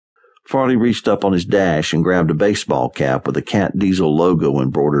Farley reached up on his dash and grabbed a baseball cap with a Cat Diesel logo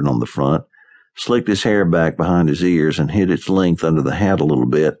embroidered on the front, slicked his hair back behind his ears and hid its length under the hat a little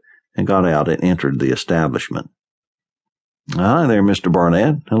bit, and got out and entered the establishment. "Hi there, Mr.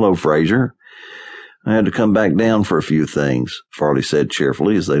 Barnett. Hello, Fraser. I had to come back down for a few things," Farley said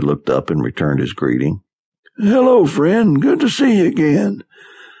cheerfully as they looked up and returned his greeting. "Hello, friend. Good to see you again.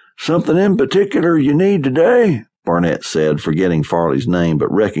 Something in particular you need today?" Barnett said, forgetting Farley's name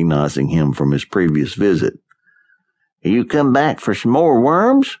but recognizing him from his previous visit. "You come back for some more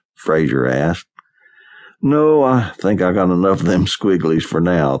worms?" Fraser asked. "No, I think I got enough of them squigglies for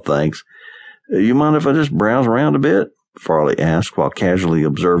now, thanks. You mind if I just browse around a bit?" Farley asked while casually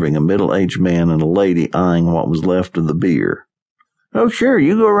observing a middle-aged man and a lady eyeing what was left of the beer. "Oh, sure,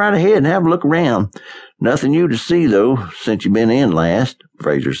 you go right ahead and have a look around. Nothing new to see, though, since you've been in last,"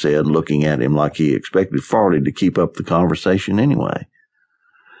 Fraser said, looking at him like he expected Farley to keep up the conversation anyway.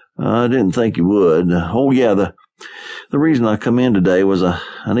 "I didn't think you would. Oh, yeah, the reason I come in today was I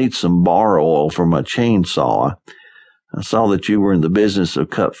need some bar oil for my chainsaw. I saw that you were in the business of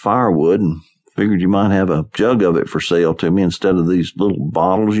cut firewood and figured you might have a jug of it for sale to me instead of these little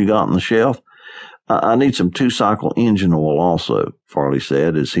bottles you got on the shelf. I need some two-cycle engine oil also," Farley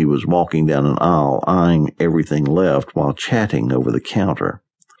said as he was walking down an aisle, eyeing everything left while chatting over the counter.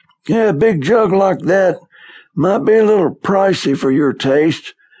 "Yeah, a big jug like that might be a little pricey for your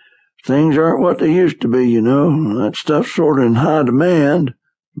taste. Things aren't what they used to be, you know. That stuff's sort of in high demand,"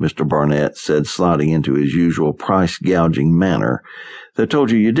 Mr. Barnett said, sliding into his usual price-gouging manner that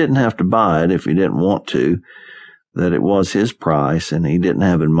told you didn't have to buy it if you didn't want to, that it was his price and he didn't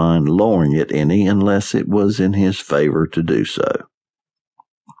have in mind lowering it any unless it was in his favor to do so.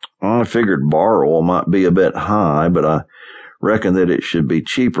 "I figured bar oil might be a bit high, but I reckon that it should be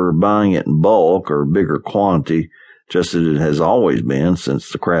cheaper buying it in bulk or bigger quantity, just as it has always been since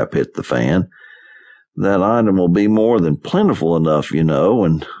the crap hit the fan. That item will be more than plentiful enough, you know,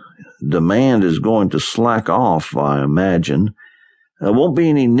 and demand is going to slack off, I imagine. There won't be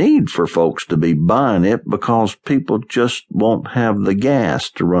any need for folks to be buying it because people just won't have the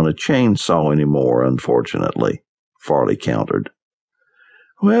gas to run a chainsaw anymore, unfortunately," Farley countered.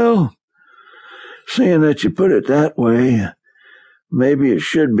 "Well, seeing that you put it that way, maybe it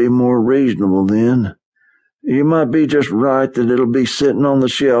should be more reasonable then. You might be just right that it'll be sitting on the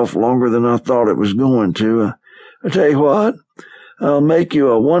shelf longer than I thought it was going to. I tell you what, I'll make you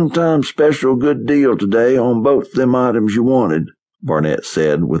a one-time special good deal today on both them items you wanted," Barnett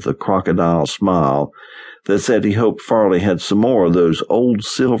said with a crocodile smile that said he hoped Farley had some more of those old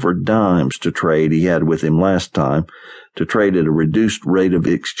silver dimes to trade he had with him last time, to trade at a reduced rate of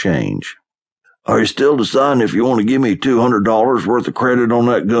exchange. "Are you still deciding if you want to give me $200 worth of credit on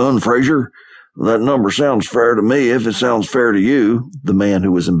that gun, Fraser? That number sounds fair to me if it sounds fair to you," the man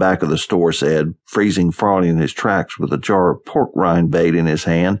who was in back of the store said, freezing Farley in his tracks with a jar of pork rind bait in his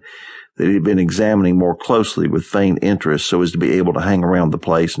hand that he had been examining more closely with feigned interest so as to be able to hang around the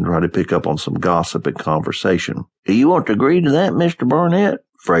place and try to pick up on some gossip and conversation. "Do you want to agree to that, Mr. Barnett?"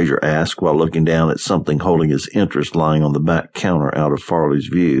 Fraser asked while looking down at something holding his interest lying on the back counter out of Farley's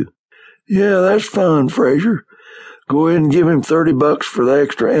view. "Yeah, that's fine, Fraser. Go ahead and give him $30 for the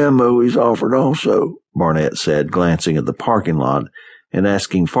extra ammo he's offered also," Barnett said, glancing at the parking lot and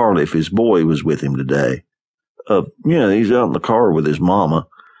asking Farley if his boy was with him today. Yeah, he's out in the car with his mama.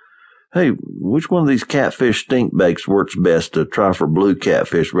 Hey, which one of these catfish stink bakes works best to try for blue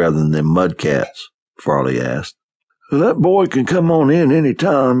catfish rather than them mud cats?" Farley asked. "That boy can come on in any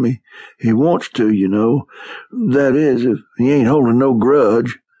time he wants to, you know. That is, if he ain't holding no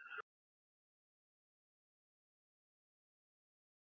grudge,"